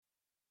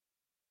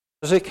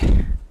Isaac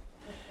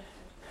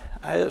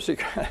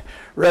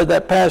read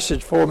that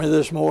passage for me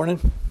this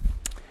morning.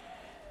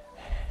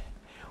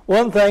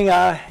 One thing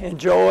I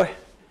enjoy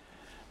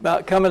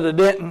about coming to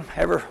Denton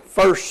every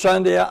first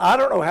Sunday, I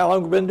don't know how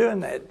long we've been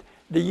doing that.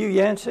 Do you,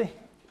 Yancey?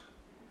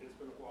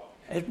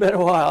 It's been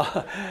a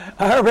while.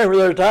 I remember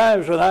there were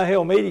times when I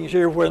held meetings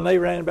here when they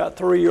ran about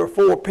 3 or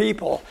 4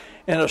 people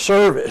in a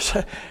service,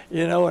 and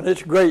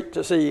it's great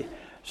to see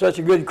such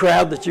a good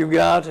crowd that you've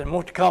got, and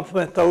want to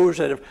compliment those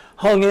that have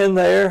hung in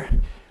there,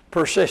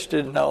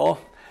 persisted and all.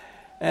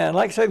 And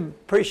like I said,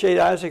 appreciate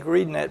Isaac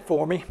reading that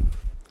for me.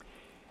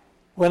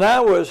 When I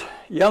was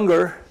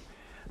younger,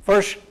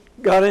 first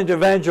got into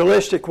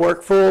evangelistic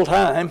work full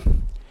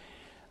time,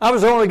 I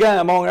was the only guy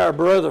among our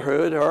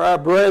brotherhood or our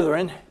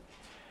brethren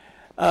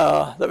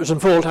that was in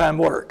full-time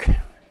work.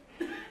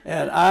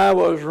 And I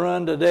was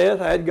run to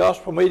death. I had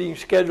gospel meetings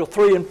scheduled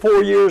 3 and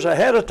 4 years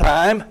ahead of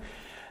time.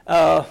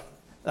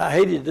 I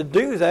hated to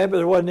do that, but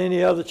there wasn't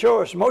any other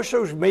choice. Most of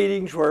those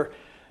meetings were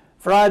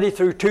Friday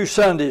through 2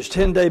 Sundays,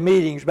 10-day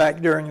meetings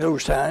back during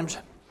those times.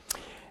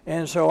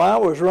 And so I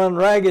was run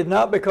ragged,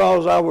 not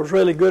because I was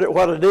really good at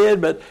what I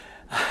did, but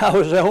I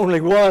was the only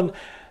one,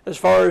 as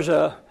far as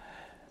a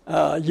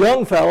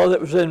young fellow that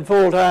was in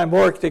full-time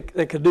work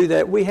that could do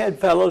that. We had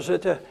fellows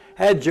that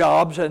had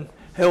jobs and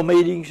held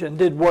meetings and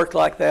did work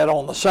like that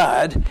on the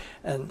side.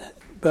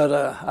 But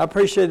I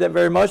appreciate that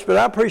very much. But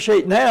I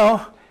appreciate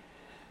now,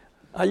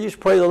 I used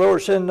to pray the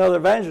Lord send another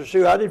evangelist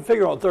too. I didn't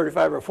figure on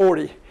 35 or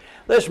 40.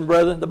 Listen,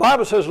 brethren, the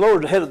Bible says the Lord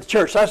is the head of the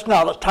church. That's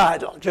not a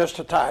title, just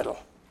a title.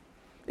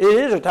 It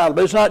is a title,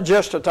 but it's not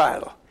just a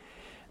title.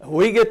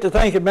 We get to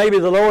thinking maybe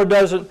the Lord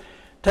doesn't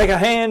take a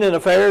hand in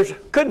affairs.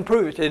 Couldn't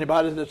prove it to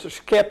anybody that's a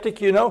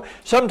skeptic,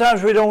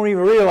 Sometimes we don't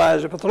even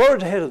realize it, but the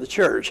Lord's the head of the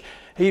church.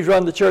 He's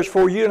run the church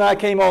before you and I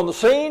came on the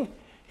scene.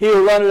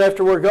 He'll run it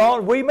after we're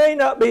gone. We may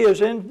not be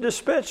as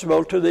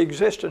indispensable to the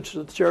existence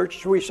of the church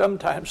as we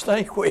sometimes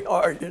think we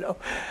are, The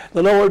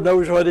Lord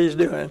knows what He's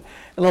doing.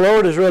 And the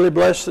Lord has really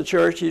blessed the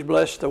church. He's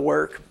blessed the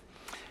work.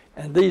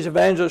 And these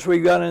evangelists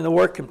we've got in the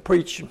work can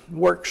preach and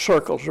work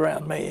circles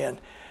around me. And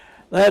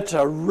that's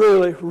a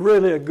really,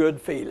 really a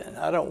good feeling.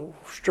 I don't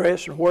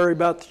stress and worry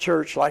about the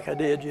church like I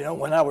did,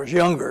 when I was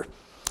younger.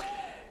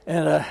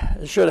 And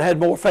I should have had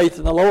more faith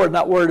in the Lord,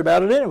 not worried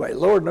about it anyway. The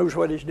Lord knows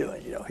what He's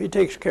doing, He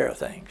takes care of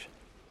things.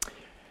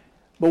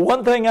 But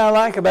one thing I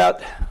like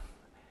about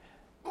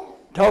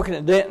talking to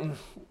Denton,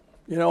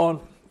 on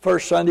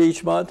first Sunday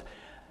each month,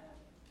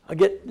 I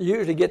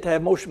usually get to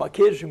have most of my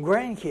kids and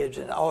grandkids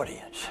in the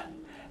audience.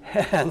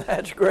 And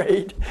that's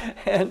great.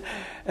 And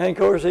of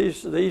course,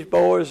 these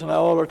boys and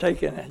all are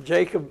taking,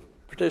 Jacob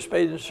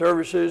participated in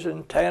services,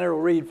 and Tanner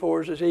will read for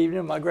us this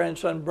evening. My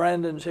grandson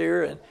Brandon's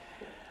here, and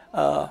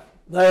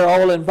they're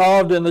all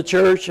involved in the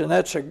church, and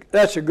that's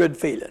a good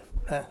feeling.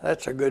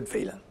 That's a good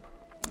feeling.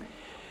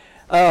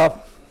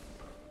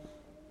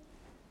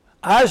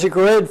 Isaac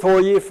read for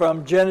you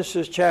from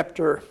Genesis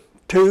chapter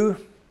 2,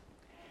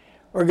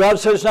 where God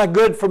says it's not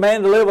good for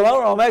man to live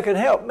alone. I'll make an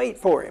help meet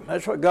for him.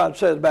 That's what God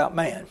says about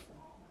man.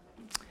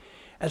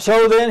 And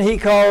so then He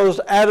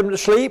caused Adam to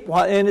sleep.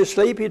 In his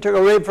sleep, He took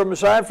a rib from his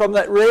side. From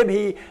that rib,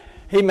 he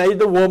made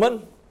the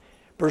woman,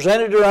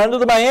 presented her unto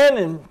the man,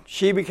 and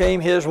she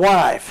became his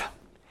wife.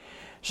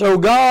 So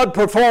God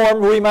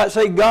performed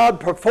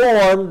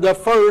the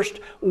first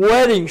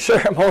wedding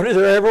ceremony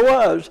there ever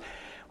was.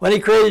 When He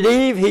created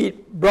Eve, He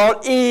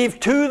brought Eve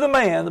to the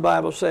man, the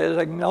Bible says.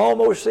 I can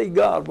almost see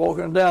God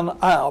walking down the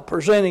aisle,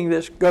 presenting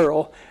this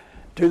girl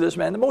to this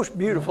man. The most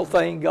beautiful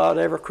thing God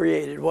ever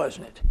created,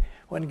 wasn't it?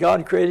 When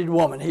God created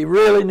woman, He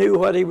really knew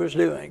what He was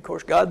doing. Of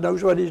course, God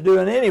knows what He's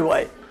doing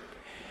anyway.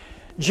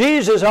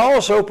 Jesus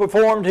also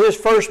performed His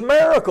first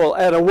miracle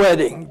at a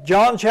wedding.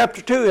 John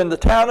chapter 2, in the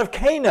town of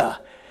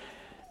Cana.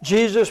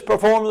 Jesus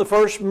performed the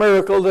first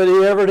miracle that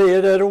He ever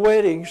did at a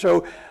wedding.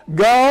 So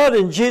God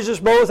and Jesus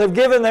both have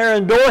given their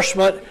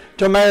endorsement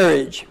to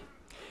marriage.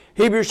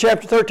 Hebrews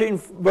chapter 13,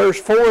 verse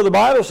 4, the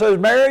Bible says,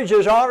 marriage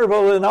is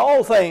honorable in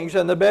all things,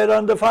 and the bed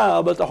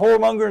undefiled, but the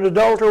whoremonger and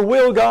adulterer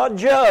will God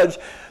judge.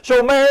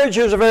 So marriage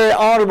is a very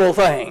honorable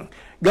thing.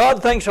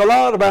 God thinks a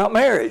lot about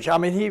marriage. I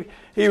mean,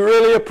 He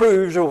really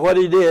approves of what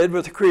He did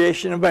with the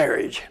creation of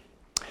marriage.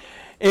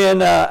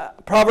 In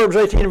Proverbs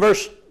 18,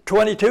 verse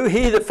 22,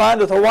 he that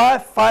findeth a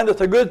wife findeth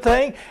a good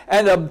thing,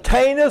 and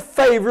obtaineth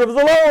favor of the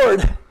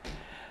Lord.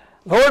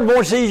 The Lord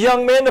wants these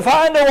young men to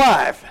find a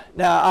wife.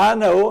 Now, I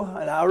know,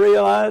 and I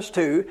realize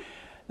too,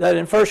 that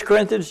in 1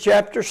 Corinthians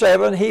chapter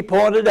 7, he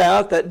pointed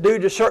out that due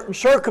to certain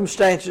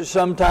circumstances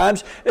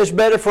sometimes, it's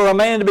better for a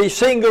man to be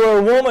single or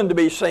a woman to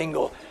be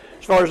single,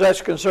 as far as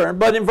that's concerned.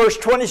 But in verse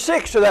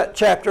 26 of that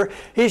chapter,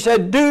 he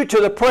said, due to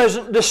the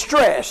present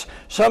distress,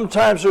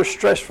 sometimes there's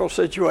stressful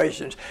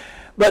situations.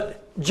 But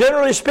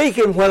generally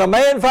speaking, when a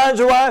man finds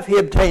a wife, he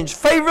obtains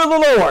favor of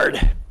the Lord.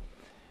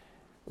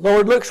 The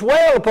Lord looks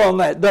well upon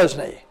that,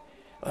 doesn't He?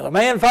 When a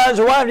man finds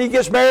a wife and he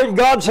gets married,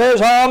 God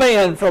says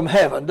amen from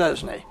heaven,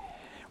 doesn't He?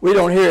 We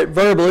don't hear it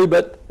verbally,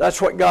 but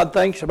that's what God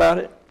thinks about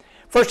it.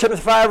 1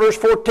 Timothy 5, verse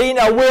 14,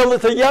 I will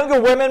that the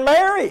younger women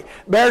marry,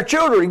 bear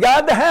children,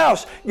 guide the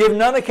house, give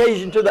none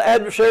occasion to the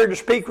adversary to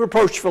speak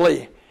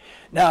reproachfully.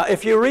 Now,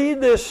 if you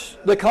read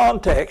the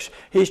context,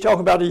 he's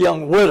talking about a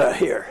young widow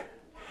here.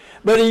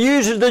 But he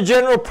uses the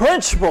general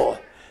principle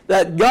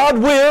that God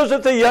wills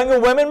that the younger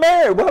women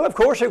marry. Well, of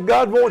course, if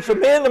God wants the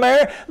men to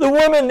marry, the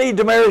women need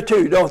to marry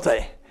too, don't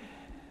they?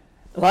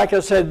 Like I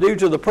said, due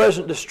to the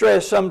present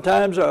distress,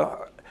 sometimes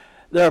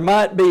there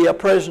might be a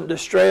present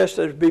distress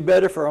that would be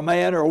better for a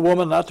man or a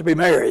woman not to be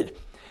married.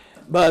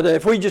 But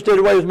if we just did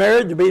away with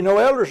marriage, there'd be no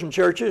elders in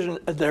churches,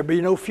 and there'd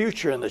be no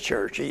future in the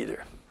church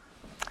either.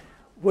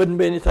 Wouldn't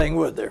be anything,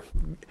 would there?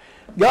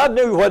 God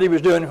knew what he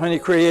was doing when he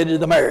created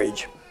the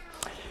marriage.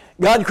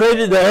 God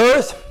created the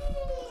earth.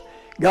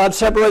 God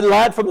separated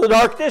light from the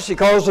darkness. He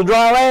caused the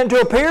dry land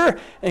to appear,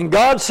 and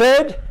God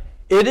said,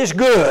 it is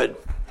good.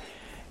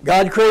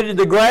 God created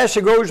the grass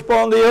that grows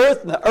upon the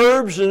earth, and the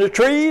herbs and the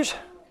trees.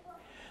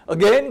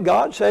 Again,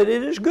 God said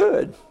it is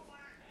good.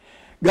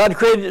 God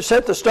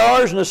set the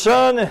stars and the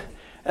sun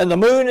and the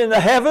moon in the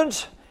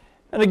heavens.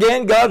 And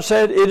again, God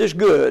said it is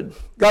good.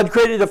 God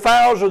created the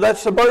fowls, or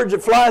that's the birds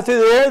that fly through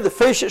the air, the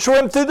fish that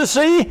swim through the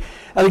sea.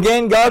 And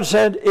again, God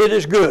said it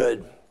is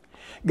good.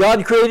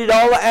 God created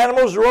all the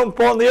animals that roam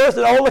upon the earth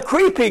and all the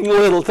creeping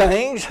little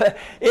things,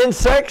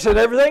 insects and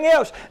everything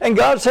else. And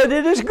God said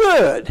it is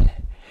good.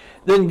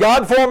 Then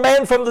God formed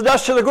man from the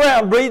dust of the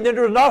ground, breathed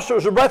into his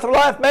nostrils the breath of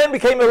life. Man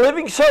became a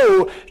living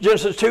soul,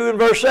 Genesis 2 and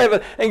verse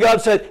 7. And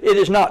God said, it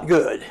is not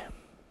good.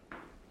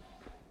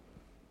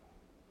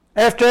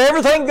 After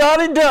everything God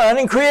had done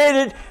and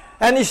created,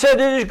 and he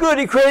said it is good,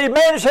 he created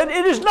man and said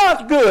it is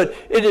not good.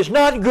 It is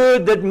not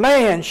good that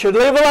man should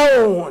live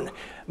alone.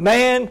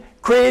 Man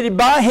created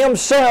by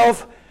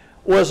himself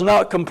was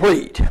not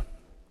complete.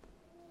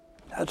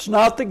 That's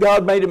not that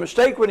God made a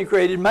mistake when he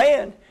created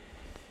man.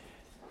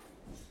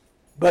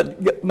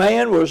 But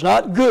man was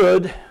not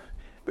good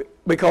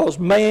because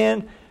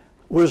man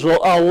was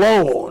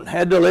alone,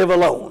 had to live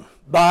alone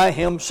by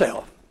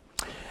himself.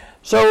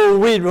 So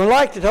we'd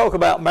like to talk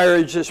about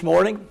marriage this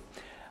morning.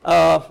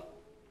 There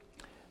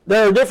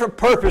are different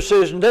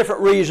purposes and different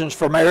reasons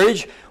for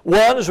marriage.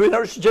 One, as we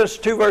noticed in Genesis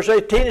 2 verse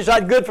 18, it's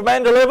not good for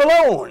man to live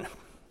alone.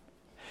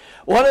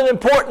 One of the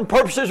important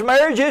purposes of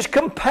marriage is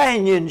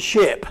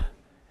companionship.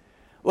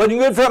 It wasn't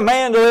good for a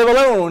man to live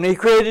alone. He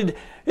created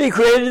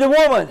the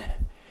woman.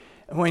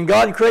 And when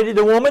God created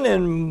the woman,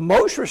 in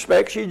most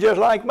respects, she's just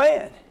like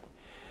man.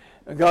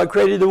 When God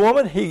created the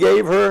woman, he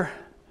gave her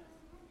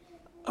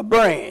a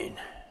brain.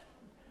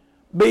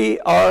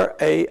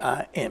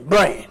 B-R-A-I-N,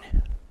 brain.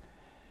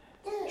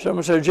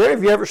 Someone said, Jerry,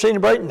 have you ever seen a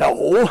brain?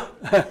 No.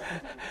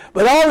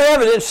 But all the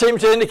evidence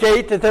seems to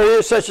indicate that there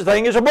is such a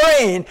thing as a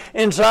brain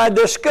inside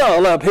this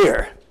skull up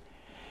here.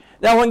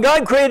 Now, when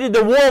God created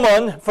the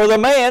woman for the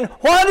man,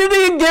 why did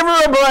he give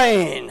her a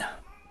brain?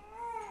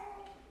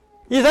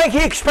 You think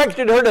he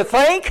expected her to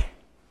think,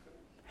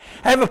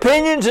 have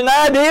opinions and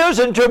ideas,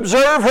 and to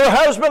observe her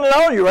husband and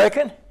all, you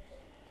reckon?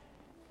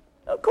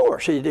 Of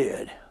course he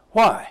did.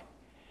 Why?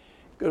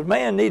 Because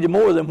man needed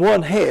more than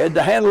one head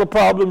to handle a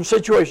problem,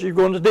 situation you're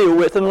going to deal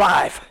with in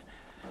life.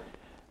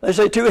 They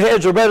say two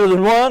heads are better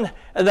than one,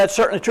 and that's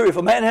certainly true. If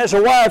a man has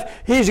a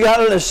wife, he's got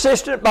an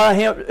assistant by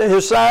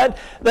his side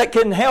that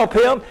can help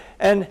him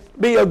and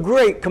be a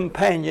great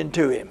companion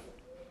to him.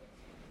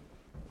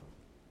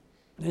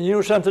 And you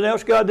know something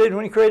else God did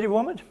when he created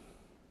woman?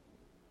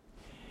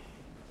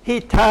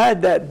 He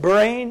tied that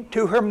brain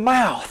to her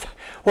mouth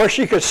where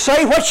she could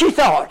say what she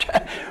thought.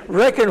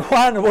 Reckon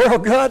why in the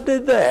world God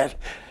did that?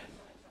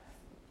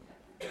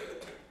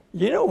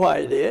 You know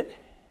why he did?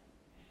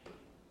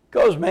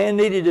 Because man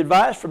needed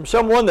advice from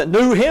someone that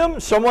knew him,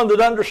 someone that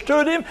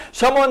understood him,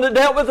 someone that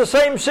dealt with the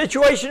same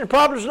situation and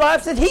problems in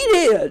life that he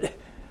did.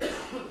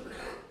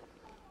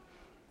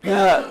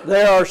 Now,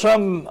 there are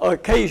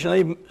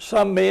occasionally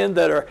some men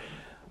that are,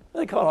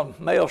 they call them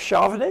male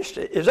chauvinists.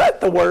 Is that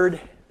the word?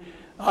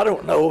 I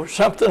don't know,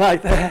 something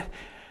like that.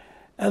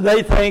 And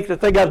they think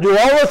that they got to do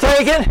all the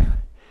thinking.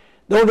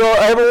 Don't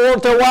ever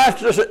want their wife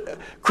to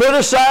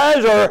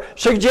criticize or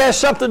suggest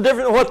something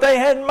different than what they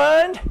had in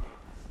mind.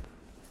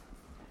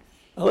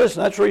 Now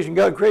listen, that's the reason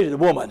God created the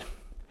woman.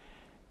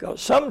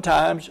 Because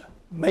sometimes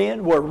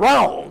men were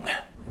wrong.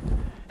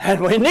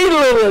 And we need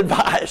a little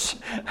advice.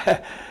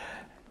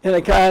 In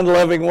a kind,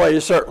 loving way,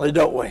 certainly,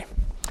 don't we?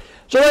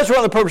 So that's one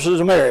of the purposes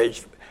of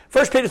marriage.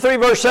 1 Peter 3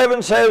 verse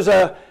 7 says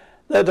that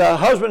a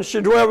husband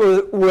should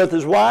dwell with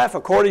his wife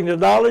according to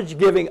knowledge,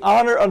 giving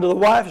honor unto the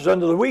wife as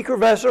unto the weaker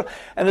vessel,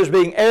 and as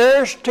being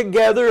heirs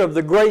together of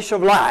the grace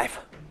of life.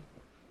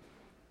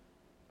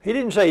 He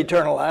didn't say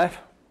eternal life.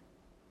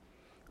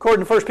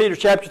 According to 1 Peter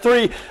chapter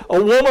 3,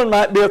 a woman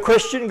might be a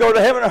Christian, go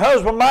to heaven, her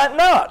husband might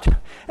not,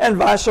 and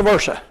vice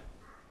versa.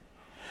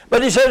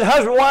 But he says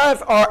husband and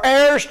wife are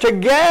heirs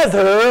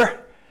together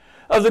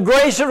of the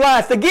grace of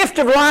life, the gift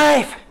of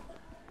life.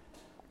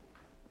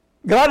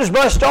 God has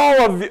blessed all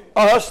of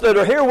us that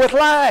are here with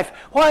life.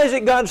 Why is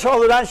it God saw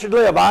that I should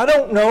live? I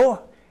don't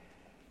know.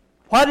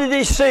 Why did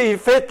he see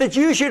fit that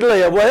you should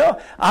live? Well,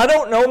 I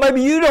don't know.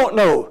 Maybe you don't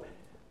know.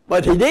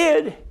 But He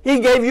did.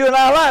 He gave you and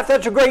I life.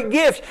 That's a great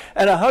gift.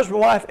 And a husband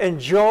and wife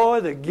enjoy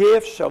the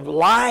gifts of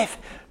life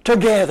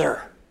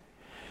together.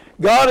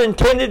 God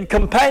intended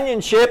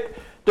companionship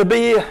to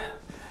be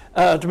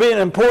an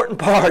important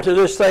part of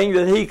this thing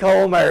that He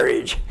called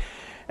marriage.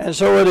 And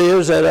so it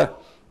is that a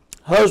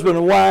husband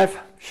and wife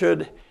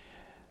should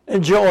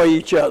enjoy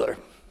each other.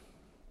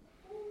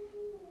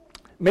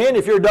 Men,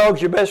 if your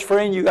dog's your best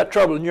friend, you got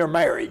trouble in your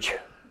marriage.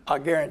 I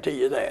guarantee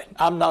you that.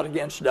 I'm not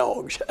against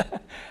dogs.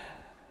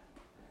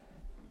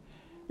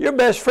 Your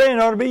best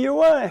friend ought to be your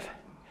wife.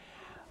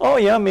 Oh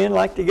yeah, men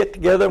like to get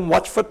together and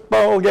watch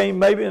football game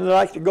maybe, and they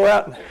like to go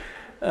out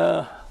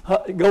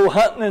and go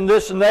hunting and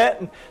this and that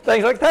and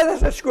things like that.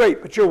 That's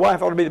great, but your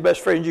wife ought to be the best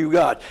friend you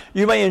got.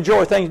 You may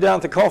enjoy things down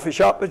at the coffee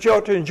shop, but you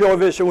ought to enjoy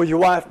visiting with your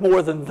wife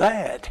more than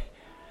that.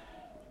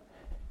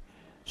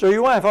 So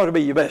your wife ought to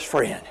be your best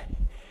friend.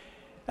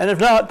 And if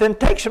not, then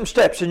take some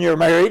steps in your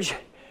marriage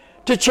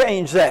to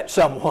change that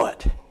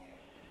somewhat.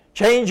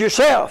 Change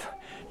yourself.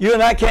 You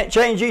and I can't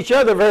change each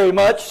other very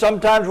much.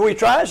 Sometimes we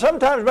try,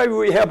 sometimes maybe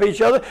we help each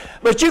other,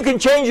 but you can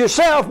change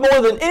yourself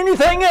more than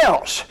anything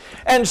else.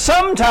 And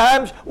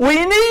sometimes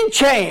we need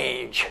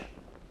change.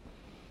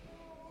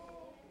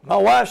 My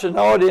wife's in the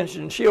audience,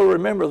 and she'll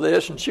remember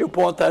this, and she'll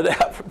point that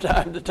out from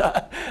time to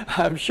time.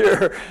 I'm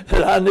sure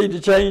that I need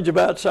to change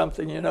about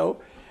something, you know.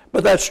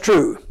 But that's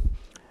true.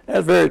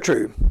 That's very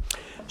true.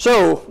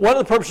 So, one of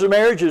the purposes of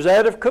marriage is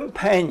that of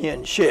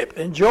companionship.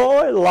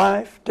 Enjoy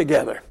life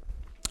together.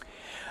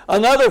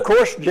 Another, of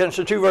course,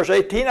 Genesis 2, verse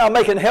 18, I'll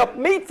make an help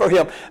meet for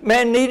him.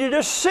 Man needed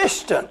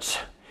assistance.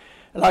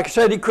 And like I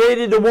said, He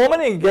created the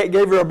woman. He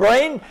gave her a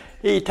brain.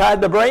 He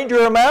tied the brain to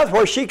her mouth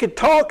where she could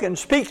talk and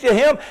speak to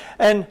him.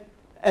 And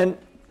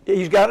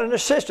He's got an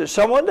assistant,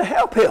 someone to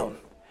help him.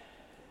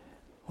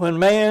 When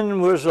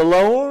man was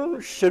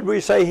alone, should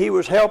we say he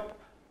was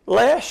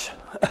helpless?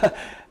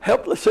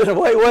 Helpless in a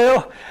way?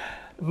 Well,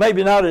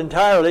 maybe not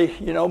entirely.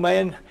 You know,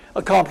 man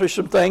accomplished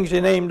some things.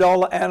 He named all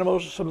the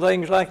animals, some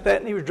things like that,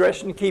 and he was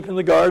dressing and keeping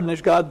the garden as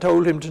God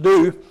told him to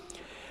do.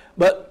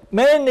 But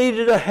man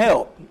needed a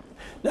help.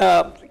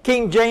 Now,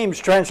 King James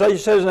translation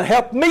says, a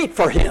help meet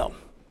for him.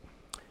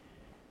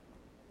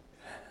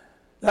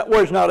 That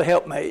word's not a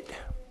helpmate.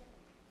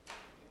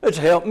 It's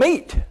a help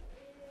meet.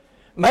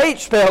 Mate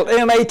spelled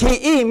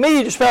M-A-T-E.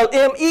 Meet is spelled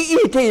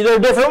M-E-E-T. They're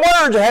different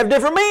words. They have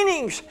different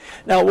meanings.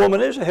 Now, a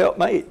woman is a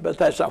helpmate, but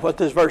that's not what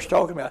this verse is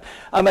talking about.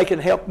 I'm making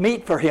help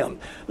meet for him.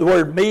 The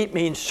word meet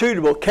means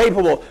suitable,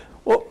 capable.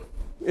 Well,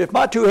 if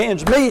my two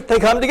hands meet, they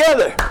come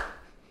together.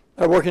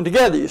 They're working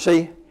together, you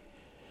see.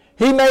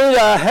 He made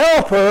a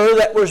helper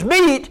that was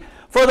meet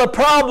for the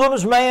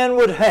problems man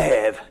would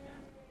have.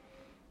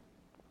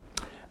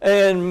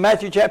 In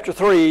Matthew chapter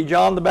 3,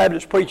 John the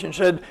Baptist preaching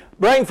said,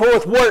 bring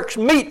forth works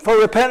meet for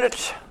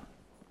repentance.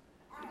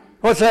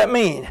 What's that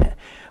mean?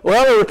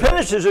 Well,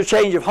 repentance is a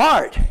change of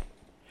heart.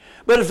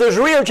 But if there's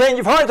a real change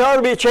of heart, there ought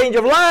to be a change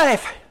of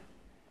life.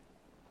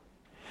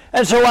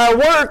 And so our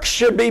works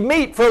should be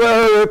meet for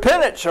the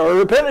repentance, or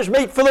repentance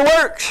meet for the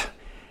works.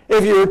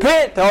 If you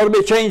repent, there ought to be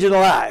a change in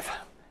life.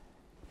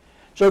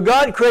 So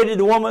God created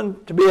the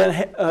woman to be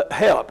a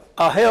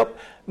help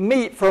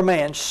meet for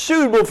man,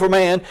 suitable for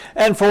man,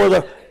 and for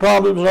the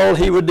problems and all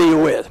he would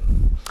deal with.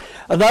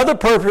 Another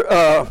purpose,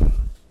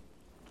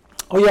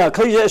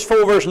 Ecclesiastes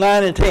 4, verse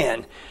 9 and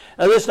 10.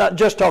 Now, this is not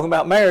just talking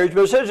about marriage,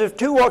 but it says, if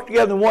two walk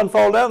together and one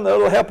fall down, the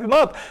other will help him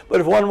up.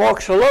 But if one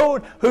walks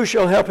alone, who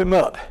shall help him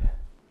up?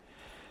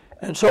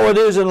 And so it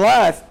is in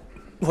life.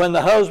 When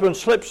the husband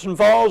slips and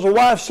falls, the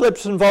wife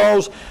slips and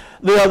falls,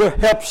 the other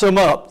helps them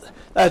up.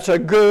 That's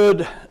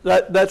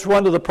that's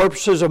one of the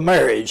purposes of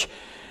marriage.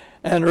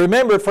 And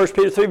remember, 1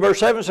 Peter 3, verse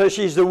 7 says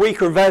she's the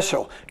weaker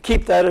vessel.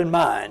 Keep that in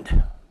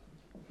mind.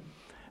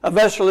 A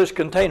vessel is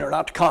container,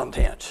 not the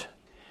contents.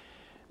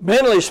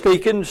 Mentally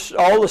speaking,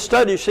 all the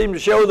studies seem to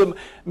show that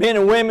men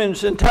and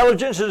women's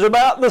intelligence is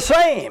about the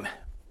same.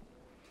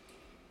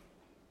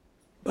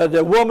 But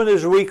the woman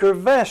is a weaker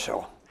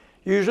vessel.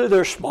 Usually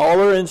they're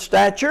smaller in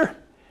stature.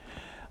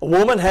 A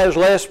woman has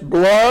less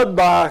blood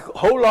by a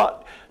whole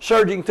lot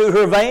surging through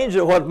her veins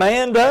than what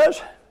man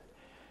does.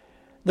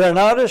 They're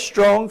not as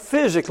strong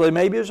physically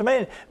maybe as a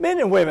man. Men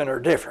and women are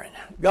different.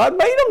 God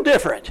made them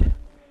different.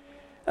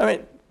 I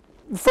mean,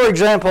 for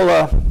example,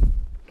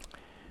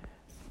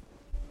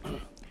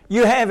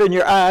 you have in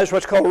your eyes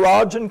what's called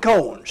rods and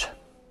cones.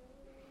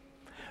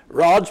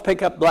 Rods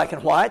pick up black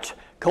and whites.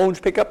 Cones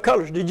pick up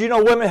colors. Did you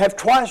know women have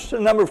twice the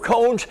number of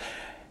cones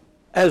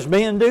as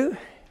men do?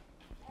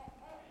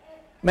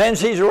 Man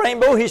sees a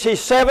rainbow, he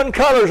sees 7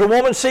 colors. A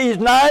woman sees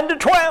 9 to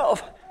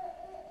 12.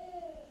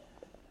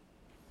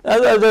 Now,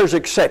 there's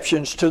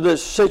exceptions to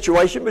this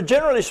situation, but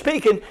generally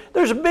speaking,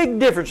 there's a big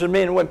difference in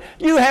men and women.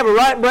 You have a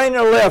right brain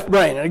and a left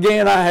brain. And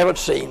again, I haven't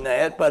seen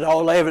that, but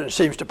all evidence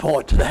seems to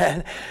point to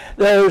that.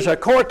 There's a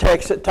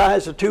cortex that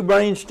ties the two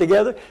brains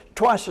together,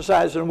 twice the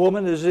size in a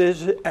woman as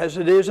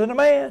it is in a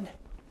man.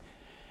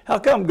 How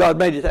come God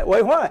made it that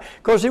way? Why?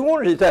 Because He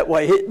wanted it that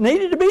way. It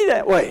needed to be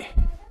that way.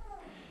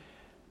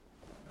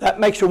 That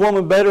makes a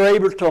woman better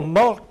able to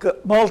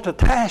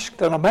multitask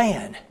than a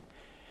man.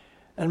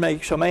 and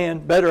makes a man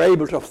better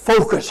able to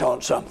focus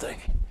on something.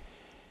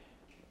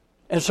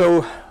 And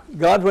so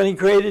God, when he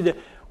created a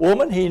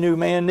woman, he knew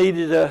man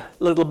needed a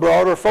little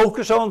broader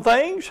focus on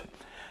things,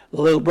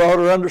 a little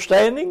broader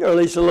understanding, or at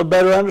least a little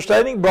better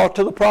understanding brought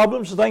to the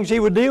problems and things he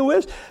would deal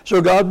with.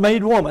 So God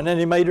made woman, and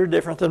he made her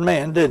different than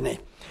man, didn't he?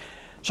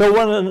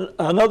 So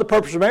another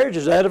purpose of marriage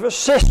is that of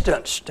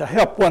assistance, to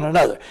help one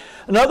another.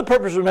 Another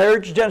purpose of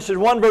marriage, Genesis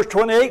 1, verse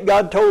 28,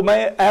 God told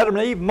Adam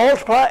and Eve,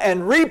 multiply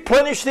and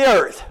replenish the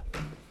earth.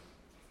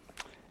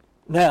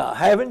 Now,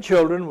 having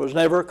children was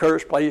never a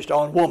curse placed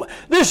on woman.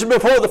 This is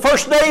before the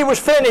first day was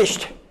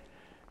finished.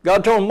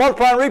 God told them,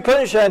 multiply and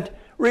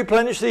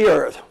replenish the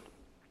earth.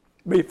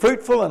 Be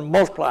fruitful and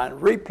multiply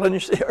and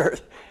replenish the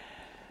earth.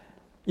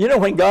 You know,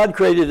 when God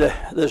created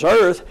this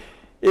earth,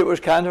 it was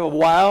kind of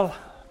a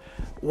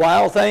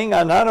wild thing,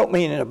 and I don't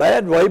mean in a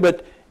bad way,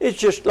 but it's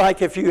just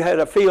like if you had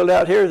a field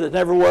out here that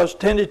never was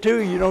tended to,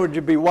 you know,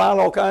 it'd be wild,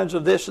 all kinds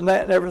of this and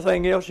that and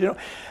everything else, you know.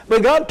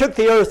 But God took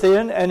the earth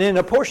in, and in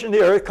a portion of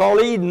the earth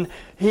called Eden,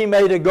 he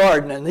made a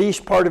garden in the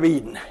east part of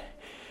Eden.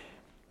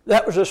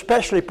 That was a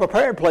specially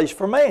prepared place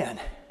for man.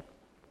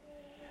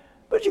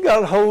 But you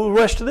got a whole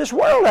rest of this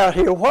world out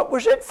here. What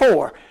was it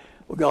for?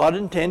 Well, God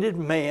intended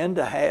men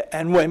to have,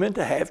 and women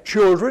to have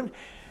children,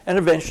 and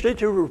eventually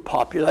to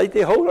repopulate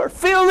the whole earth.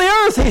 Fill the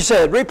earth, he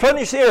said.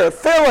 Replenish the earth.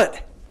 Fill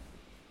it.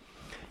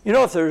 You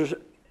know, if there's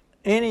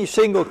any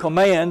single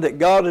command that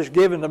God has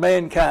given to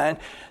mankind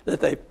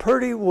that they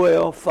pretty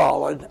well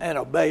followed and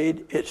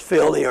obeyed, it's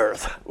fill the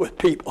earth with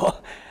people.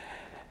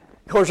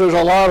 Of course, there's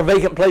a lot of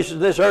vacant places in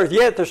this earth,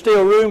 yet there's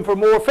still room for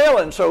more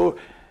filling, so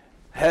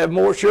have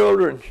more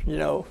children, you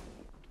know.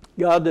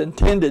 God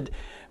intended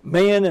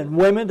men and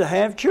women to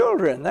have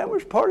children. That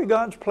was part of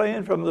God's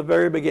plan from the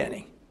very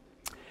beginning.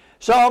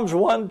 Psalms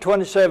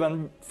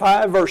 127,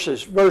 5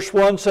 verses. Verse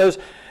 1 says,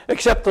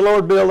 except the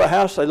Lord build a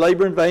house, they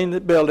labor in vain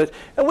that build it.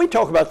 And we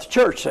talk about the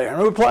church there,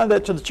 and we apply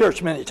that to the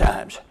church many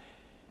times.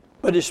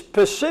 But it's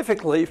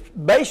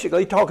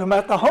basically talking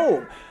about the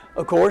home.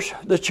 Of course,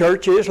 the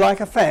church is like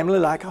a family,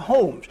 like a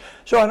home.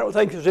 So I don't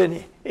think there's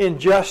any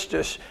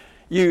injustice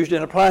used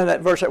in applying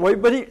that verse that way.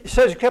 But he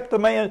says,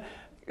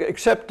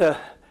 except the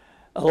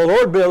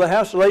Lord build a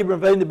house, the labor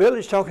in vain that build it.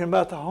 He's talking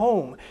about the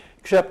home.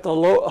 Except the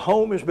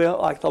home is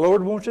built like the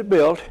Lord wants it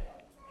built.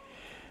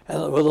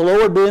 And with the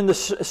Lord being the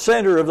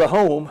center of the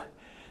home,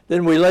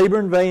 then we labor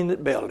in vain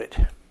that build it.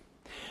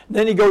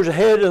 Then he goes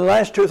ahead in the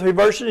last 2 or 3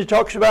 verses, he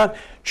talks about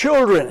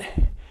children.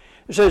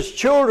 He says,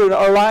 children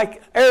are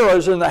like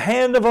arrows in the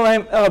hand of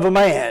a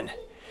man,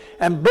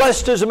 and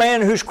blessed is the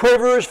man whose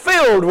quiver is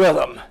filled with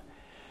them.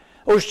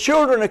 Those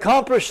children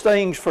accomplish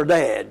things for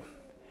Dad.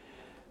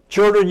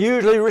 Children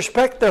usually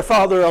respect their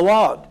father a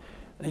lot.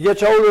 When he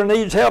gets older and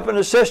needs help and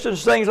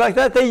assistance, things like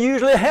that, they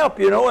usually help,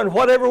 you know, in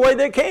whatever way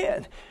they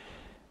can.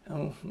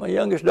 My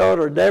youngest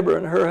daughter, Deborah,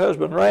 and her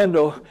husband,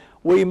 Randall,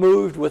 we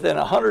moved within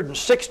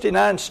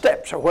 169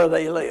 steps of where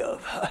they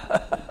live.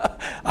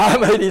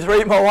 I'm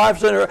 83. My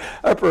wife's in her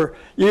upper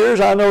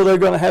years. I know they're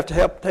going to have to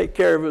help take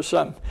care of us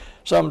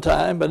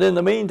sometime. But in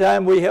the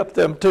meantime, we help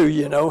them too,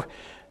 you know,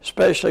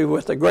 especially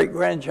with the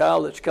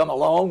great-grandchild that's come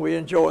along. We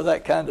enjoy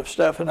that kind of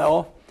stuff and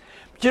all.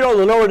 But you know,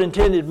 the Lord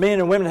intended men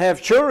and women to have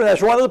children.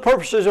 That's one of the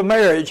purposes of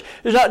marriage.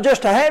 It's not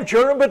just to have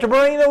children, but to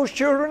bring those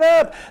children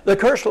up. The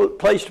curse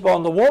placed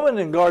upon the woman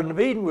in the Garden of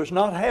Eden was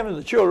not having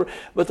the children,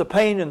 but the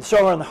pain and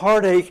sorrow and the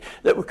heartache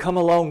that would come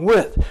along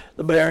with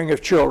the bearing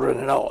of children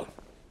and all.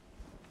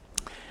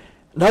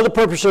 Another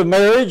purpose of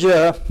marriage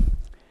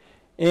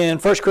in 1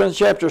 Corinthians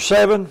chapter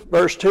 7,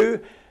 verse 2,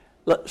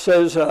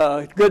 says,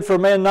 good for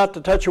men not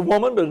to touch a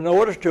woman, but in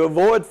order to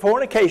avoid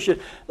fornication,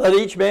 let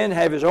each man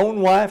have his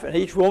own wife and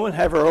each woman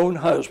have her own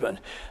husband.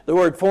 The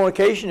word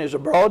fornication is a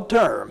broad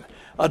term.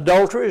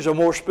 Adultery is a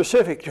more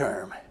specific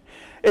term.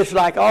 It's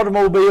like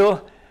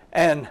automobile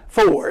and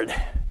Ford.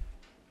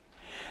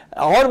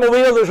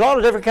 Automobile, there's a lot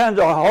of different kinds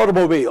of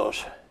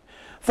automobiles.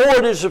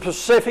 Ford is a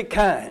specific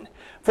kind.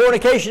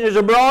 Fornication is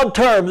a broad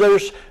term.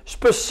 There's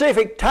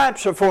specific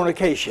types of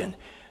fornication.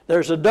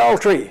 There's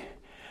adultery.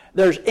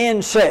 There's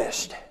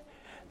incest.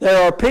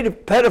 There are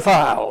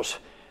pedophiles.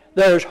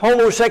 There's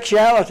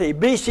homosexuality,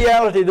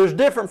 bestiality. There's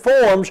different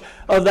forms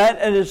of that,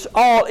 and it's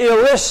all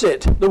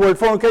illicit. The word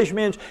fornication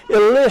means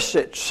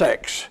illicit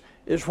sex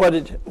is what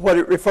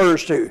it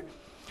refers to.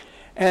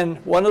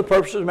 And one of the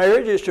purposes of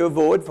marriage is to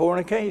avoid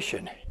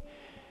fornication.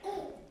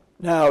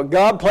 Now,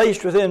 God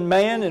placed within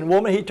man and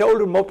woman, he told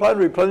them, multiply and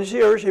replenish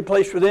the earth. He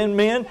placed within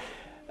men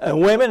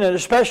and women, and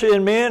especially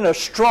in men, a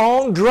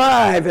strong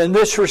drive in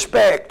this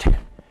respect.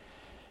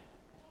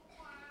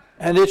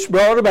 And it's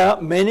brought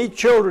about many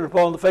children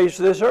upon the face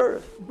of this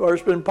earth. Where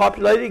it's been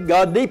populated,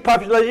 God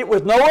depopulated it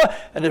with Noah,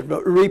 and it's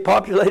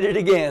repopulated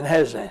again,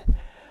 hasn't it?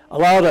 A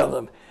lot of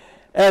them.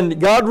 And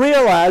God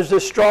realized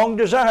this strong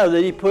desire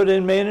that he put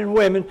in men and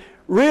women,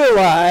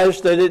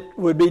 realized that it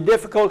would be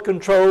difficult to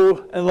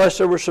control unless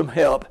there was some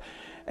help.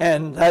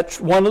 And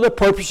that's one of the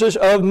purposes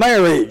of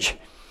marriage.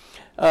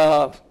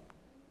 1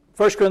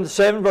 Corinthians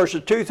 7,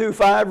 verses 2 through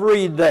 5,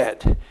 read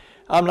that.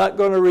 I'm not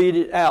going to read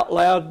it out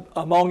loud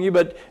among you,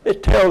 but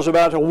it tells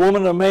about a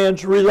woman and a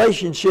man's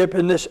relationship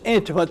in this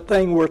intimate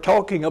thing we're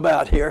talking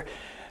about here,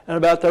 and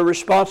about their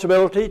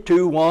responsibility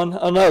to one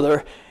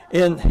another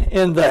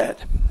in that.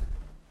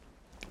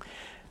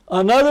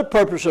 Another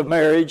purpose of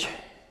marriage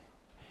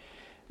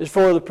is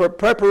for the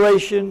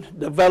preparation,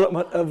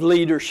 development of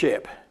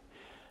leadership.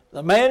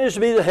 The man is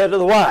to be the head of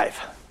the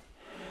wife.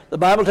 The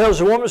Bible tells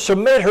the woman to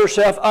submit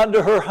herself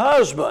unto her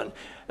husband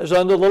as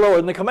unto the Lord.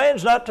 And the command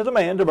is not to the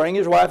man to bring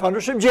his wife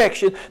under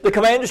subjection. The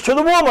command is to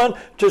the woman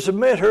to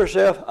submit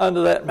herself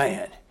unto that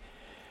man.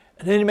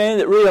 And any man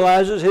that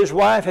realizes his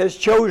wife has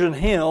chosen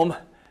him,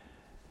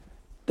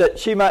 that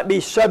she might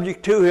be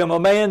subject to him, a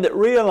man that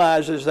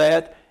realizes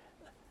that,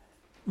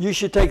 you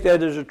should take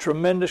that as a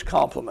tremendous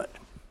compliment.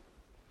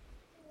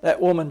 That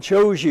woman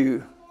chose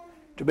you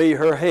to be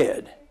her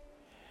head.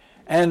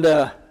 And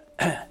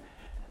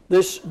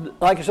this,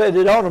 like I said,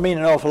 it ought to mean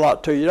an awful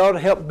lot to you. It ought to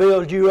help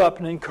build you up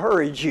and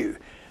encourage you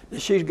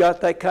that she's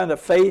got that kind of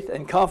faith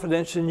and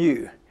confidence in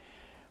you.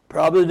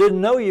 Probably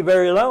didn't know you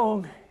very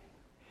long.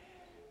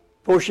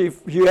 Before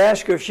you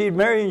asked her if she'd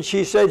marry, and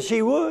she said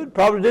she would.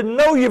 Probably didn't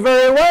know you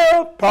very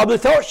well. Probably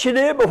thought she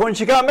did, but when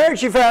she got married,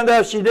 she found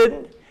out she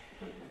didn't.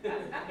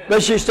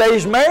 But she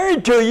stays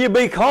married to you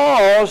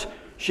because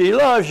she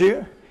loves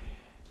you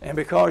and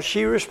because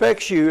she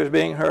respects you as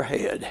being her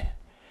head.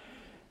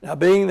 Now,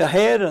 being the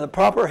head and the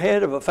proper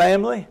head of a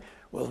family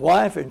with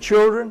wife and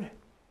children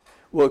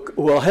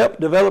will help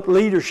develop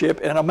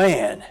leadership in a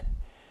man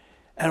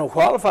and will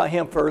qualify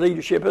him for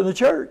leadership in the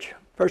church.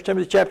 1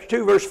 Timothy chapter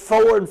 2, verse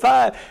 4 and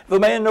 5. If a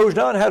man knows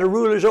not how to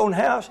rule his own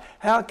house,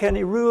 how can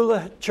he rule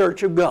the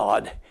church of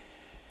God?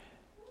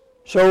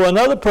 So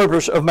another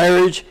purpose of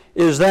marriage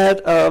is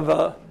that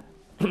of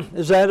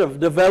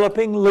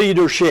developing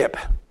leadership.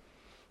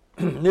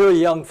 Knew a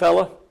young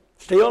fella,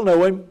 still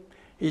know him.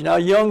 He's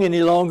not young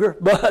any longer,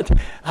 but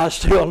I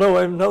still know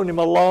him, known him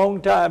a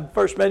long time.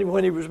 First met him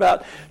when he was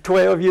about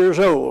 12 years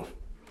old.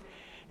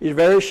 He's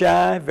very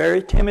shy,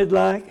 very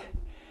timid-like.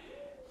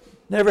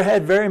 Never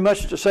had very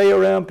much to say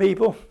around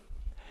people.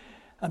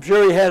 I'm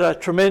sure he had a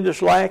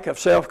tremendous lack of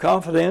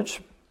self-confidence.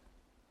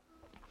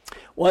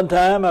 One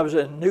time I was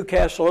in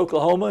Newcastle,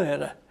 Oklahoma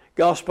in a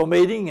gospel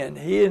meeting, and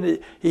he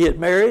had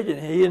married, and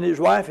he and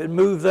his wife had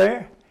moved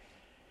there.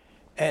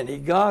 And he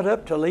got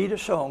up to lead a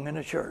song in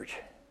the church.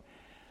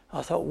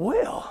 I thought,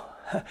 well,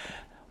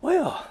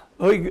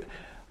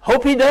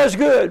 hope he does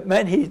good.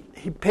 Man, he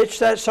pitched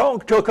that song,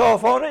 took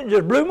off on it, and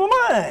just blew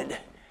my mind.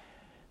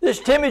 This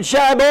timid,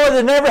 shy boy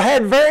that never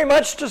had very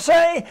much to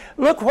say,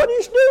 look what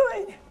he's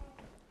doing.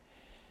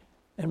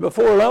 And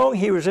before long,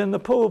 he was in the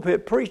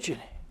pulpit preaching.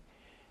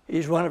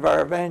 He's one of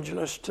our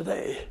evangelists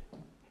today.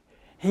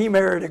 He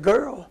married a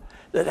girl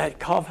that had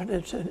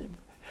confidence in him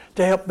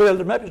to help build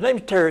him up. His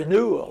name's Terry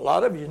Newell. A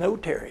lot of you know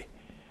Terry.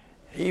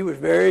 He was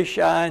very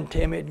shy and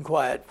timid and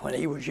quiet when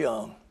he was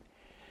young.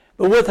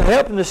 But with the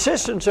help and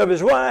assistance of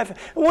his wife,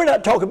 and we're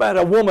not talking about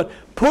a woman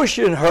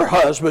pushing her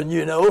husband,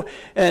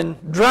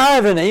 and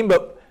driving him,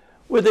 but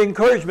with the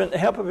encouragement and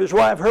help of his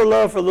wife, her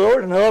love for the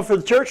Lord and her love for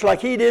the church like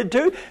he did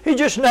too, he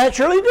just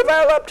naturally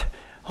developed.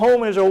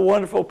 Home is a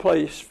wonderful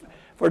place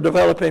for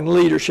developing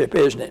leadership,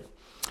 isn't it?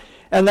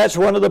 And that's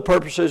one of the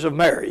purposes of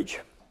marriage.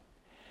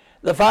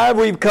 The 5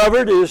 we've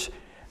covered is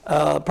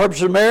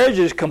purpose of marriage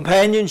is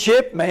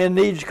companionship. Man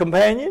needs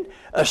companion.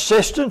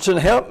 Assistance and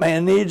help.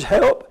 Man needs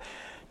help.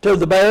 To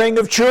the bearing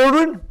of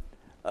children.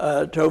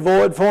 To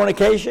avoid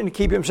fornication. To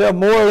keep himself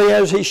morally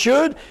as he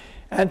should.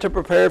 And to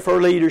prepare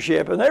for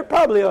leadership. And there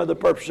probably are other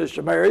purposes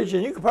to marriage,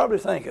 and you can probably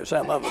think of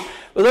some of them.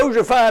 But those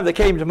are 5 that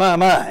came to my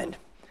mind.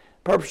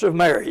 Purpose of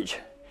marriage.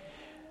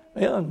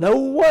 Well, no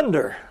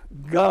wonder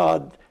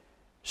God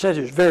said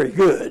it was very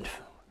good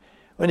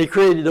when he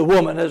created a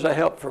woman as a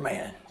help for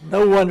man.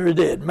 No wonder he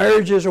did.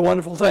 Marriage is a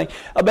wonderful thing.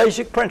 A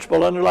basic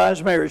principle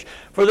underlies marriage.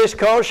 For this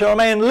cause shall a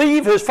man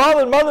leave his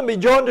father and mother and be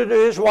joined unto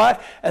his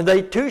wife, and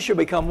they two shall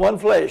become one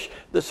flesh.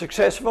 The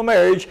success of a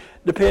marriage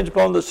depends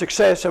upon the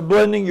success of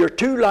blending your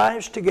 2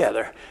 lives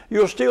together.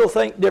 You'll still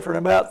think different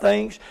about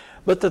things,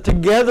 but the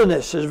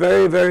togetherness is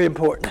very, very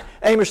important.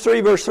 Amos 3,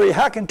 verse 3,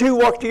 how can 2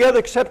 walk together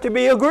except to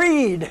be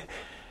agreed?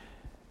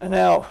 And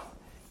now,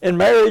 in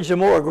marriage, the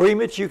more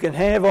agreements you can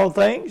have on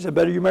things, the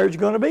better your marriage is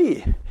going to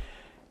be.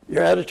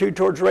 Your attitude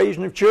towards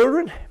raising of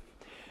children,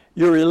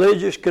 your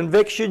religious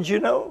convictions,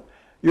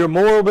 your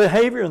moral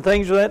behavior and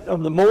things like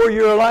that. The more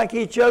you're like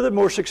each other, the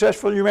more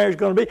successful your marriage is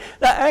going to be.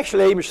 Now,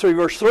 actually, Amos 3,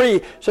 verse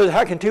 3 says,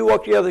 how can 2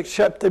 walk together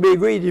except to be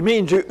agreed? It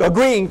means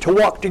agreeing to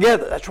walk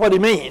together. That's what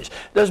it means.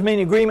 It doesn't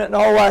mean agreement in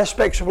all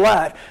aspects of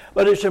life,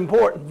 but it's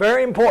important,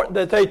 very important,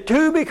 that they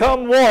 2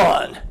 become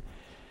one.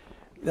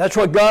 That's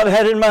what God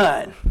had in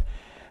mind.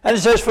 And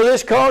it says, for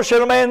this cause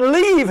shall a man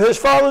leave his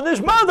father and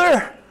his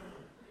mother.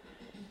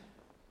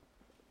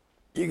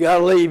 You got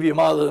to leave your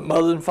mother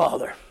and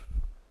father.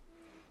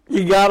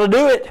 You got to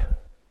do it.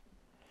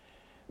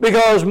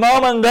 Because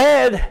mom and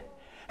dad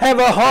have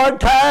a hard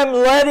time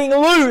letting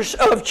loose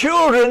of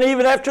children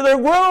even after they're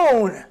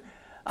grown.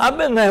 I've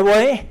been that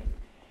way.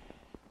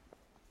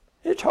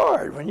 It's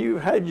hard when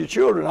you've had your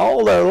children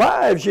all their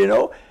lives, you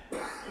know.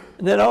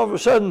 And then all of a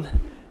sudden,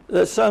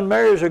 the son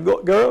marries a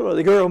girl or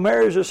the girl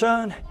marries a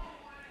son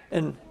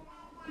and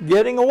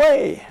getting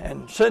away.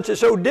 And since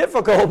it's so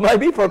difficult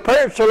maybe for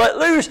parents to let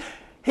loose,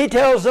 he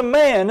tells the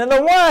man and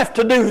the wife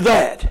to do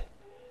that.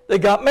 They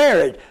got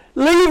married.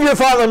 Leave your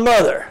father and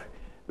mother.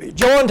 Be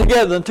joined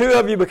together and two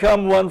of you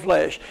become one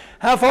flesh.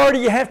 How far do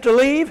you have to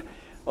leave?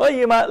 Well,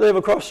 you might live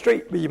across the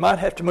street, but you might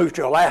have to move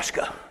to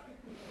Alaska.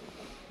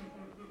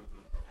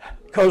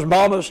 Because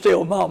mama's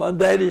still mama and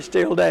daddy's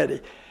still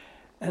daddy.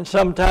 And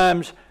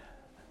sometimes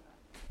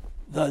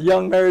the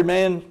young married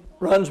man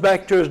runs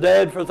back to his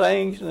dad for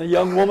things, and the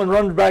young woman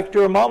runs back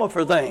to her mama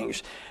for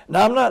things.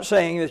 Now, I'm not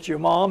saying that your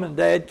mom and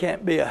dad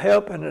can't be a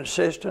help and an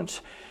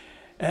assistance,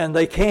 and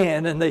they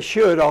can and they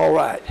should, all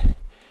right.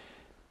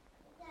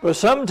 But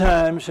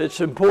sometimes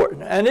it's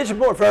important, and it's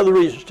important for other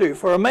reasons too,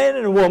 for a man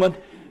and a woman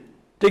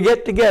to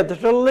get together,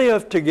 to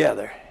live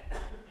together.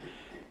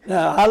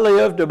 Now, I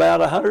lived about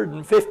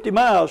 150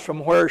 miles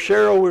from where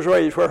Cheryl was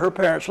raised, where her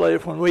parents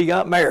lived when we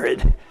got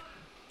married.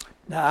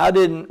 Now, I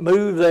didn't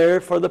move there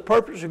for the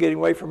purpose of getting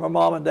away from my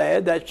mom and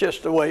dad. That's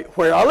just the way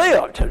where I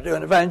lived,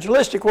 doing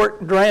evangelistic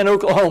work in Durant,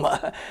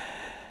 Oklahoma.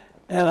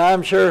 And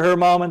I'm sure her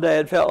mom and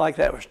dad felt like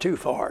that was too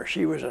far.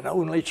 She was an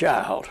only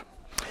child.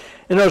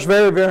 And it was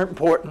very, very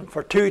important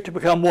for two to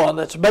become one.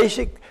 That's a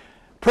basic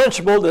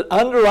principle that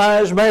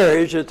underlies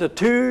marriage, that the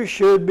two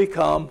should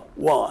become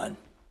one.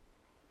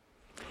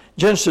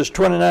 Genesis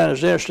 29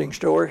 is an interesting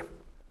story.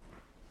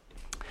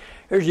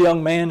 Here's a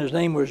young man, his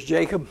name was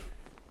Jacob.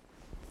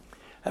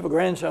 I have a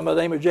grandson by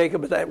the name of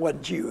Jacob, but that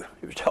wasn't you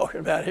he was talking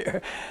about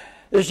here.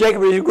 This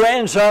Jacob is the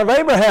grandson of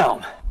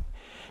Abraham.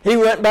 He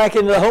went back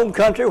into the home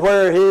country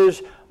where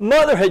his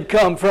mother had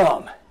come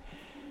from.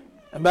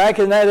 And back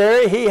in that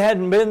area, he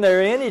hadn't been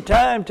there any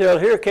time till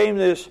here came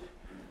this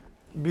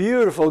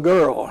beautiful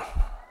girl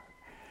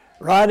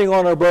riding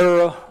on a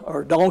burro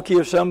or donkey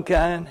of some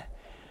kind.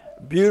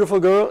 Beautiful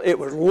girl. It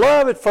was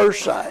love at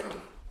first sight.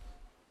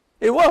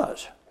 It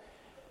was.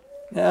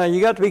 Now,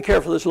 you got to be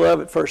careful of this love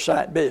at first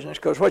sight business,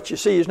 because what you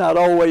see is not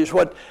always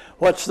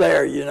what's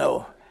there, you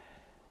know.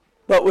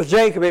 But with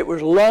Jacob, it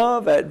was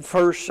love at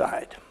first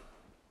sight.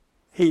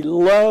 He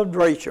loved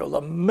Rachel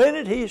the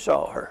minute he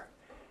saw her.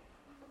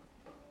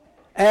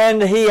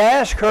 And he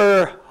asked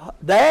her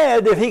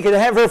dad if he could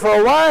have her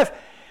for a wife.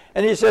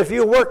 And he said, if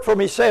you'll work for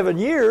me 7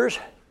 years,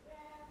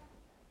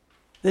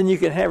 then you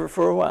can have her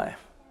for a wife.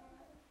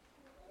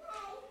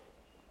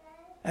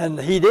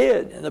 And he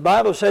did. And the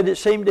Bible said it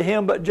seemed to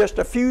him but just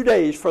a few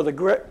days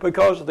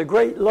because of the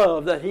great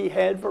love that he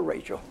had for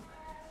Rachel.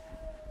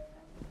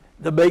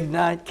 The big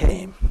night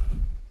came.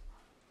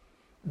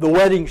 The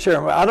wedding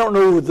ceremony. I don't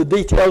know the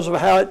details of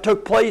how it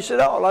took place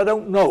at all. I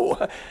don't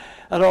know.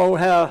 I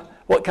don't know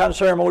what kind of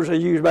ceremonies they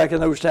used back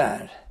in those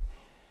times.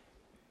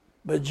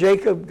 But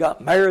Jacob got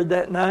married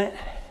that night.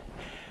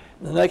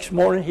 The next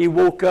morning he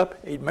woke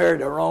up, he'd married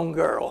the wrong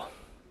girl.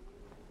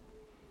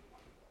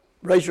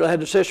 Rachel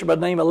had a sister by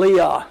the name of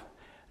Leah.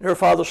 Her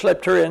father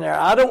slept her in there.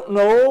 I don't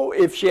know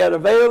if she had a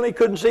veil and he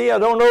couldn't see. I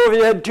don't know if he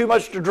had too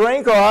much to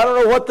drink, or I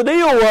don't know what the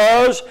deal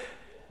was.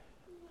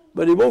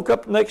 But he woke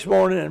up the next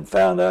morning and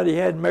found out he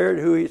hadn't married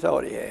who he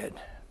thought he had.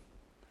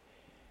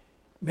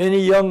 Many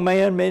young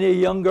man, many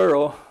young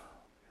girl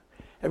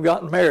have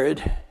gotten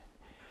married,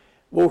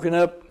 woken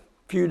up a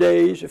few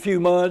days, a few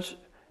months,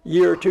 a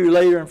year or two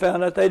later, and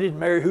found out they didn't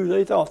marry who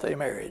they thought they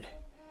married.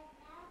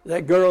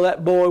 That girl,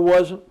 that boy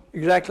wasn't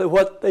exactly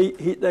what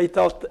they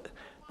thought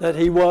that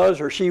he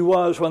was or she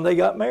was when they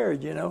got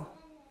married, you know.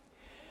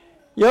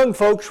 Young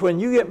folks, when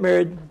you get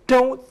married,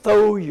 don't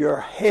throw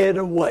your head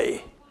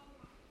away.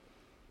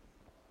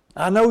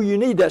 I know you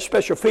need that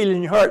special feeling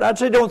in your heart. I'd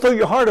say don't throw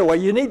your heart away.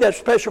 You need that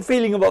special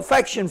feeling of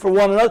affection for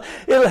one another.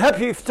 It'll help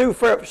you through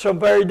some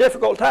very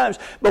difficult times.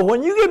 But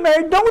when you get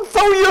married, don't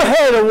throw your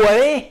head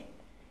away.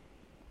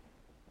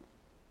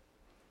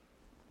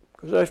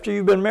 Because after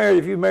you've been married,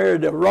 if you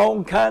married the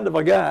wrong kind of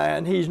a guy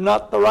and he's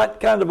not the right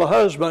kind of a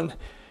husband,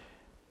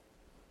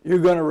 you're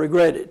going to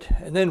regret it.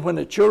 And then when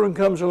the children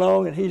comes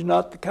along and he's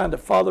not the kind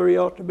of father he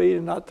ought to be,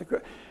 and not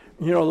the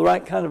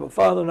right kind of a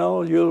father and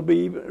all, you'll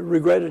be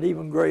regretted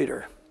even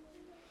greater.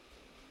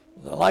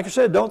 Like I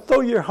said, don't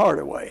throw your heart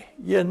away.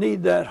 You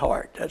need that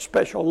heart, that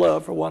special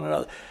love for one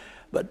another.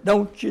 But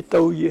don't you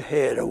throw your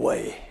head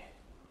away.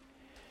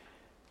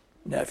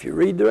 Now, if you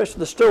read the rest of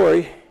the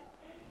story,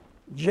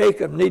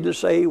 Jacob, needless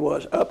to say,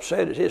 was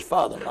upset at his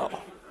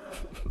father-in-law.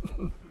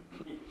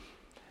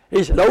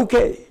 He said,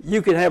 okay,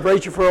 you can have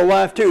Rachel for a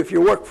wife too if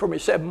you work for me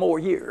 7 more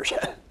years.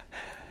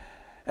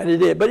 And he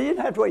did. But he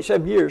didn't have to wait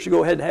 7 years to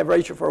go ahead and have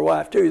Rachel for a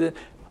wife too. Then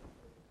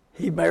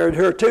he married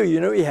her too.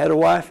 You know, he had a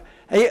wife.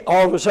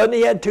 All of a sudden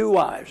he had 2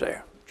 wives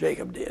there.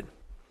 Jacob did.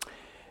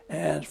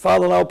 And his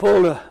father-in-law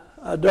pulled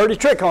a dirty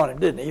trick on him,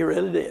 didn't he? He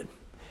really did.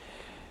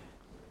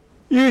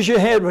 Use your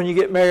head when you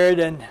get married,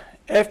 and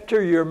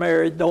after you're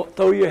married, don't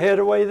throw your head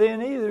away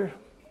then either.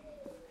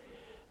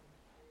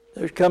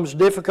 There comes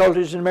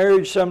difficulties in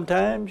marriage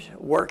sometimes.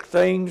 Work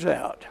things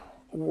out.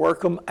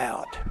 Work them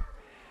out.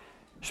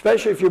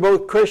 Especially if you're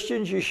both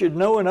Christians, you should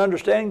know and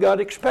understand God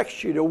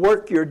expects you to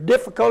work your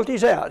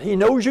difficulties out. He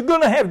knows you're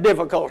going to have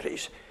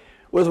difficulties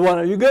with one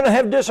another. You're going to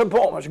have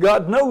disappointments.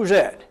 God knows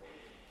that.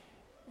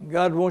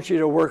 God wants you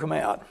to work them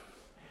out.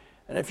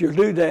 And if you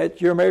do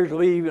that, your marriage will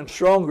be even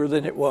stronger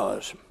than it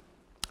was.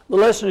 The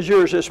lesson is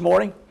yours this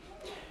morning.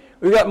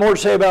 We've got more to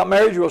say about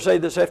marriage. We'll say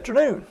this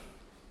afternoon.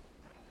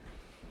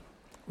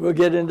 We'll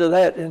get into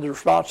that, into the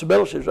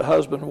responsibilities of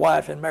husband and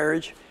wife in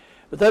marriage.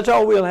 But that's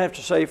all we'll have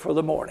to say for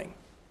the morning.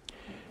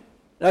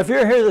 Now, if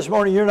you're here this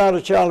morning, you're not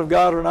a child of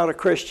God or not a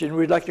Christian,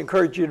 we'd like to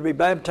encourage you to be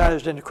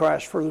baptized into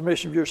Christ for the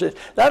remission of your sins.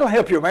 That'll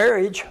help your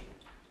marriage.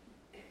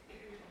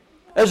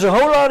 It's a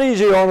whole lot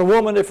easier on a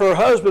woman if her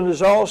husband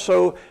is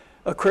also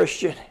a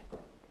Christian,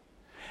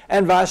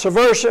 and vice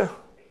versa.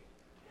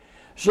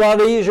 It's a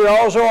lot easier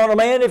also on a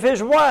man if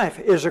his wife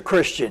is a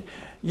Christian.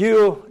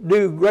 You'll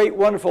do great,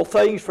 wonderful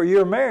things for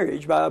your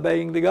marriage by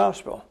obeying the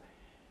gospel.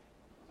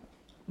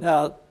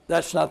 Now,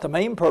 that's not the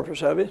main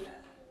purpose of it.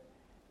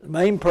 The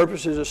main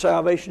purpose is the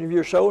salvation of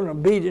your soul and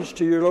obedience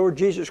to your Lord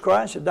Jesus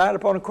Christ, who died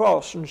upon the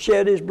cross and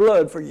shed his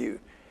blood for you.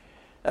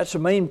 That's the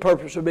main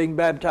purpose of being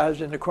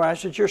baptized into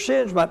Christ, that your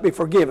sins might be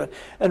forgiven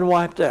and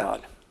wiped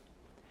out.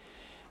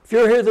 If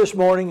you're here this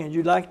morning and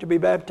you'd like to be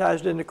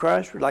baptized into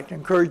Christ, we'd like to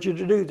encourage you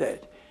to do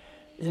that.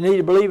 You need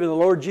to believe in the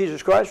Lord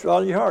Jesus Christ with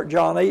all your heart.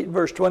 John 8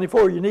 verse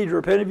 24, you need to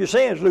repent of your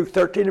sins. Luke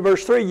 13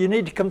 verse 3, you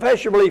need to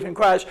confess your belief in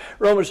Christ.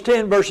 Romans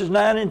 10 verses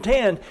 9 and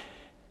 10.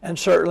 And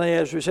certainly,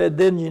 as we said,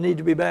 then you need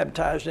to be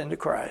baptized into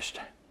Christ.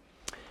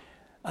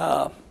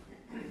 There's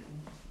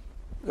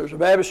a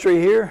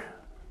baptistry here.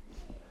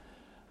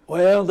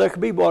 Well, there could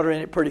be water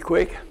in it pretty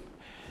quick,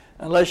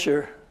 unless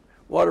your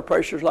water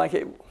pressure is like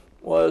it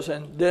was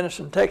in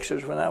Denison,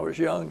 Texas when I was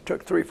young. It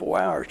took 3-4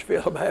 hours to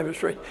fill a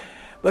baptistry.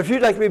 But if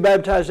you'd like to be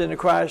baptized into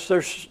Christ,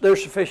 there's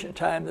sufficient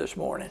time this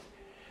morning.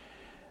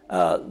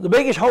 The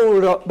biggest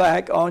hold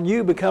back on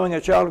you becoming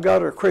a child of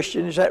God or a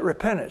Christian is that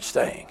repentance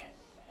thing.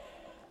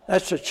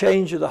 That's a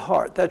change of the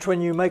heart. That's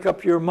when you make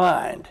up your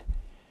mind.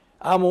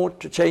 I want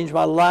to change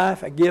my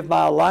life and give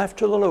my life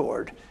to the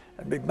Lord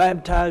and be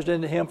baptized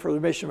into him for the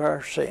remission of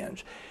our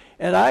sins.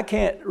 And I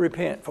can't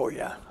repent for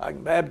you. I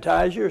can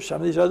baptize you, or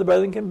some of these other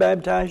brethren can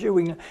baptize you.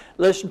 We can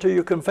listen to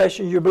your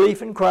confession, your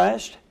belief in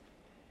Christ.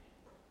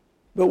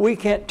 But we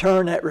can't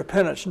turn that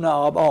repentance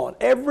knob on.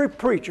 Every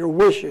preacher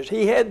wishes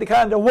he had the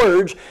kind of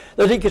words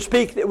that he could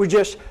speak that would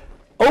just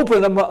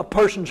open a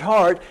person's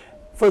heart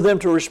for them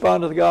to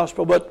respond to the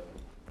gospel. But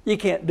you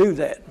can't do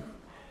that.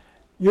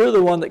 You're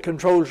the one that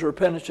controls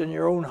repentance in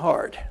your own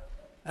heart.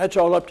 That's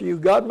all up to you.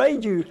 God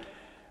made you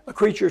a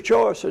creature of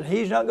choice, and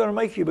he's not going to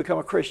make you become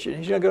a Christian.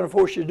 He's not going to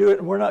force you to do it,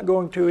 and we're not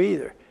going to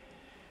either.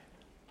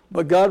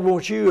 But God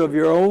wants you of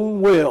your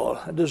own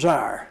will and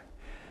desire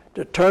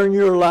to turn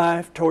your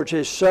life towards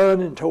his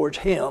Son and towards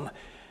him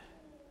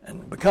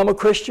and become a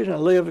Christian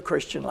and live a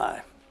Christian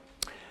life.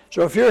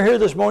 So if you're here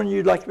this morning,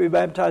 you'd like to be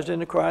baptized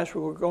into Christ,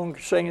 we're going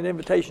to sing an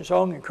invitation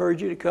song, encourage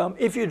you to come.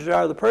 If you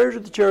desire the prayers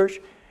of the church,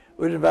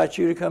 we'd invite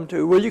you to come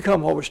too. Will you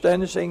come while we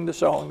stand and sing the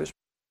song this